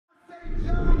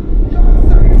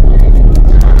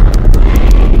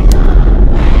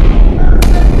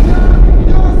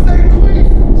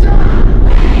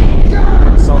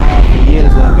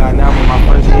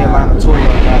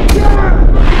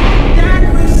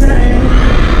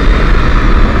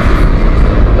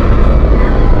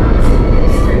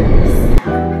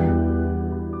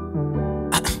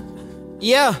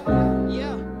Yeah.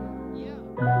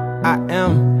 I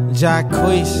am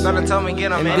Jacquees. Gonna tell me get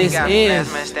him, man. This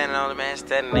is man standing on the man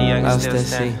standing, the youngest still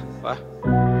standing. What?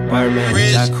 Birdman,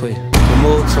 Jacquees. The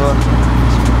Move Tour.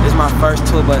 This is my first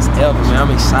tour bus ever, man.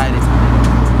 I'm excited.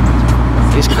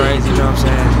 It's crazy, you know what I'm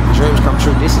saying? Dreams come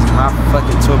true. This is my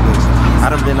fucking tour bus.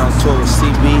 I done been on tour with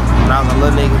CB when I was a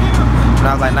little nigga. When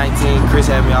I was like 19, Chris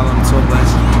had me all on the tour bus.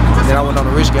 Then I went on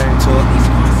the Rich Gang tour.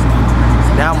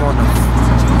 Now I'm on the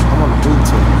Move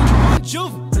Tour.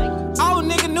 Old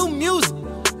nigga, new music.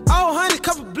 Old honey,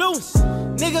 couple blues.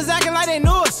 Niggas acting like they knew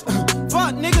us.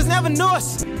 Fuck, niggas never knew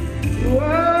us.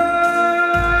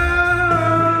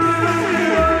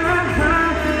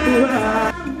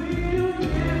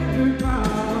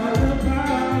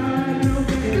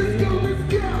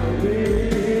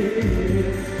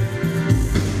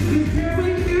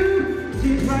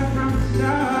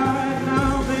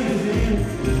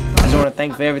 I want to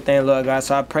thank you for everything, Lord God.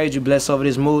 So I praise you, bless over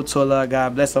this Move Tour, Lord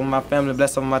God. Bless over my family,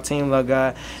 bless over my team, Lord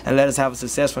God. And let us have a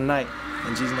successful night.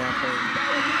 In Jesus' name I pray.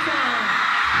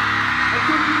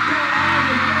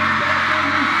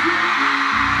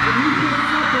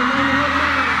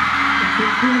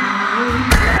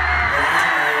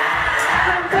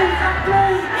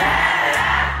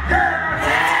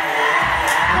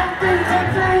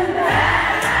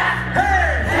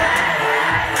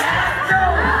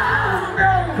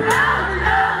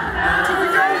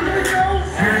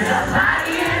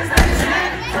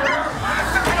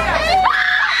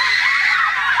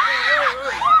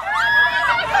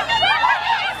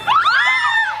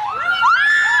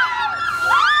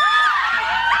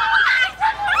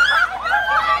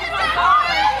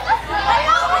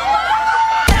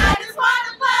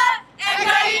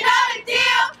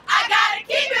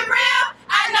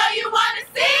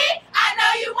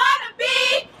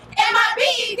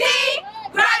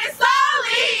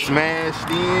 Smashed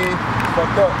in,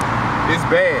 fucked up. It's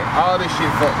bad. All this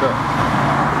shit fucked up.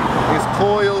 It's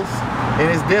coils, and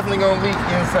it's definitely gonna leak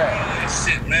inside. This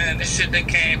shit, man, this shit that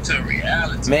came to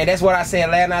reality. Man, that's what I said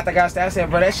last night. I said,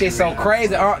 bro, that shit's so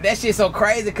crazy. That shit's so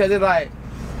crazy because it's like,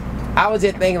 I was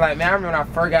just thinking like, man, I remember when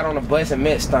I first got on the bus and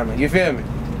met Stomach. You feel me?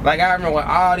 Like, I remember when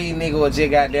all these niggas was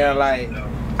just goddamn like,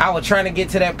 I was trying to get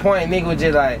to that point, nigga was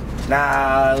just like,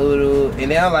 nah, and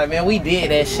then I'm like, man, we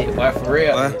did that shit, boy, for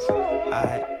real.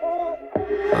 Alright.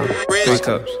 3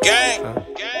 cups. Gang.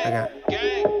 I got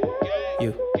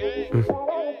you.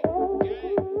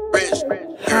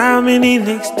 How many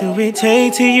licks do it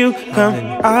take till you come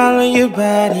all on your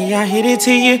body? I hit it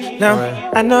to you now.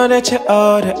 I know that you're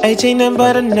older, age ain't nothing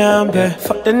but a number.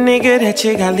 Fuck the nigga that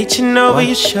you got leeching over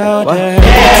your shoulder. I'ma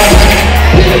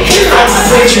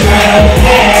put you right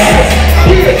there.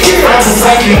 I'ma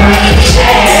fuck you right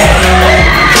there.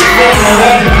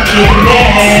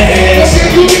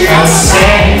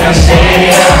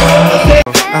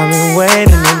 I've been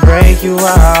waiting to break you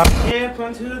out. Step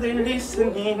onto the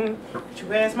listening.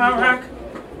 You as my rock.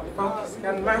 My focus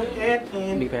got my head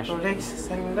in. Lexus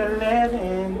and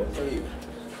 11.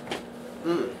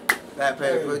 That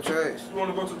paid for tracks. You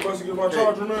wanna go to the bus and get my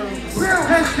charger, man?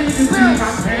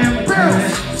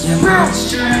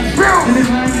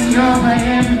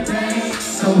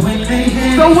 So when they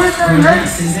hate,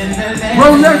 Rolexes,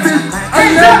 11,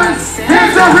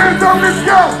 hands up, let's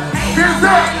go! Hands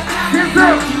up,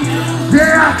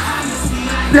 yeah,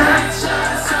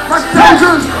 my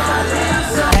soldiers!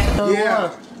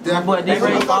 Yeah. My boy, they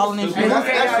ready falling in shit. Hey,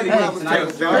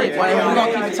 we're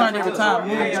gonna keep it turned every time.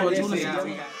 Moving towards unity.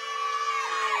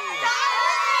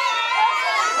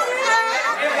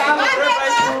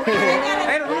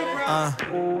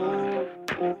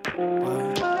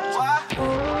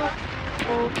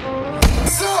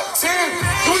 Hands up, 10,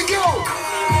 here we go!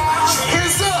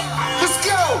 Hands up, let's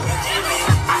go!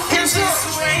 Hands up!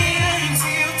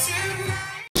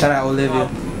 Shout out Olivia. You know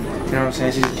what I'm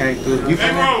saying? She just came through. You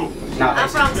from there? Nah, I'm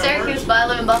from Syracuse, but I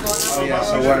live in Buffalo. Oh yeah,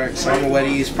 so word. So I'm gonna wear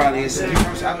these probably. You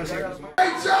from Syracuse?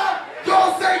 Hey, John!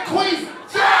 Go say Queens!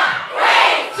 John!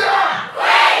 Queens! John!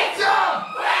 Queens! John!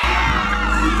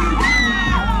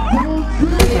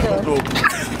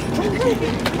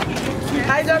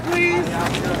 Hi, Jacquees.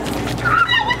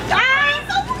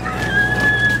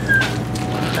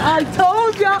 I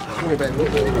told ya.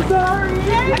 Sorry.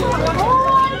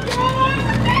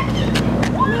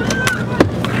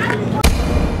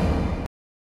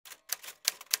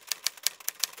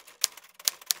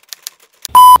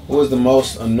 Who was the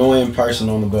most annoying person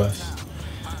on the bus?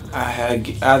 I had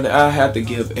to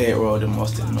give Arrow the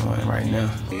most annoying right now.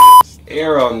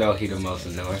 Arrow know he the most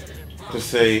annoying. To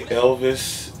say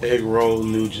Elvis Egg Roll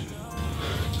Nugent.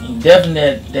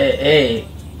 Definitely that egg.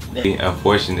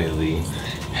 Unfortunately,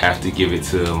 have to give it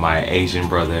to my Asian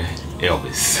brother,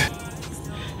 Elvis.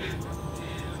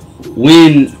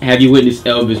 When have you witnessed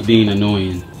Elvis being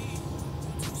annoying?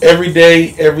 Every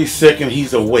day, every second,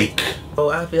 he's awake. Oh,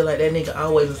 I feel like that nigga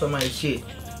always in somebody's shit.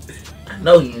 I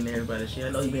know he in everybody's shit. I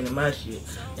know he been in my shit.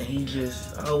 And he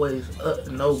just always up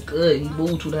to no good. He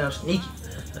moved too damn sneaky.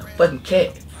 Like a fucking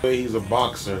cat. He's a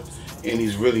boxer, and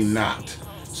he's really not.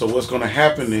 So what's gonna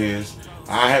happen is,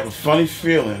 I have a funny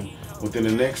feeling within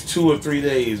the next 2 or 3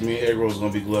 days, me and Egg Roll's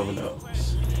gonna be gloving up.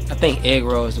 I think Egg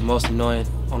Roll is the most annoying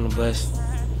on the bus.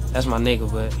 That's my nigga,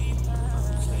 but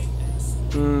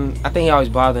I think he always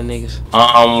bothering niggas.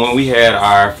 When we had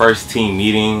our first team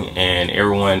meeting and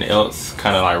everyone else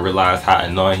kind of like realized how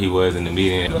annoying he was in the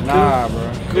meeting. Nah,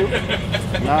 bro.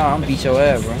 Nah, I'm beat your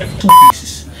ass, bro. 2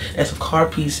 pieces. That's a car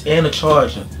piece and a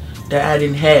charger that I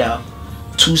didn't have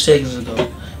 2 seconds ago.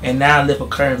 And now I left a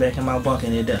current back in my bunk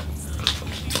and it done.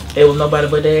 It was nobody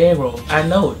but that Egg Roll. I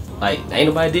know it. Like, ain't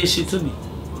nobody did shit to me.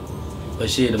 But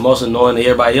shit, the most annoying to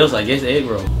everybody else, I guess, Egg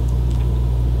Roll.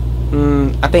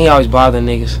 I think he always bothering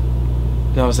niggas. You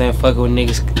know what I'm saying? Fucking with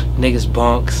niggas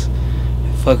bunks.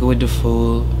 Fucking with the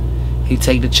food. He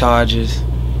take the charges.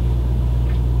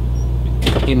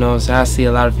 You know what I'm saying? I see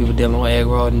a lot of people dealing with Egg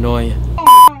Roll annoying.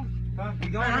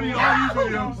 I need all these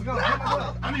videos.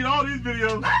 I need all these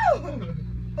videos.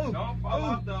 Don't fall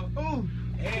off though. Come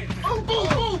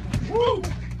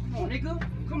on, nigga.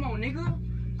 Come on, nigga.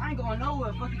 I ain't going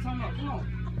nowhere. Fuck you talking about. Come on.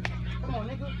 Come on,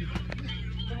 nigga.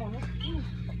 Come on, nigga.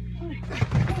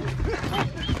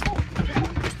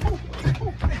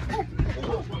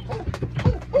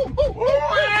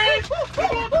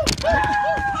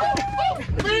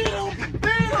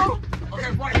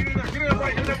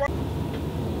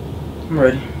 I'm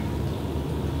ready.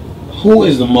 Who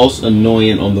is the most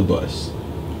annoying on the bus?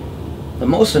 The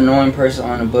most annoying person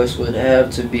on the bus would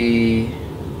have to be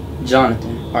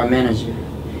Jonathan, our manager.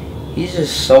 He's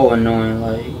just so annoying,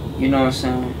 like, you know what I'm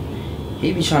saying?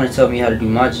 He be trying to tell me how to do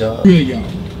my job. Trilliams.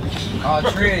 Oh,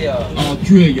 Trilliams. Oh,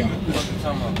 Trilliams. What you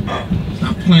talking about?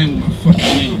 Stop playing with my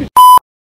fucking name.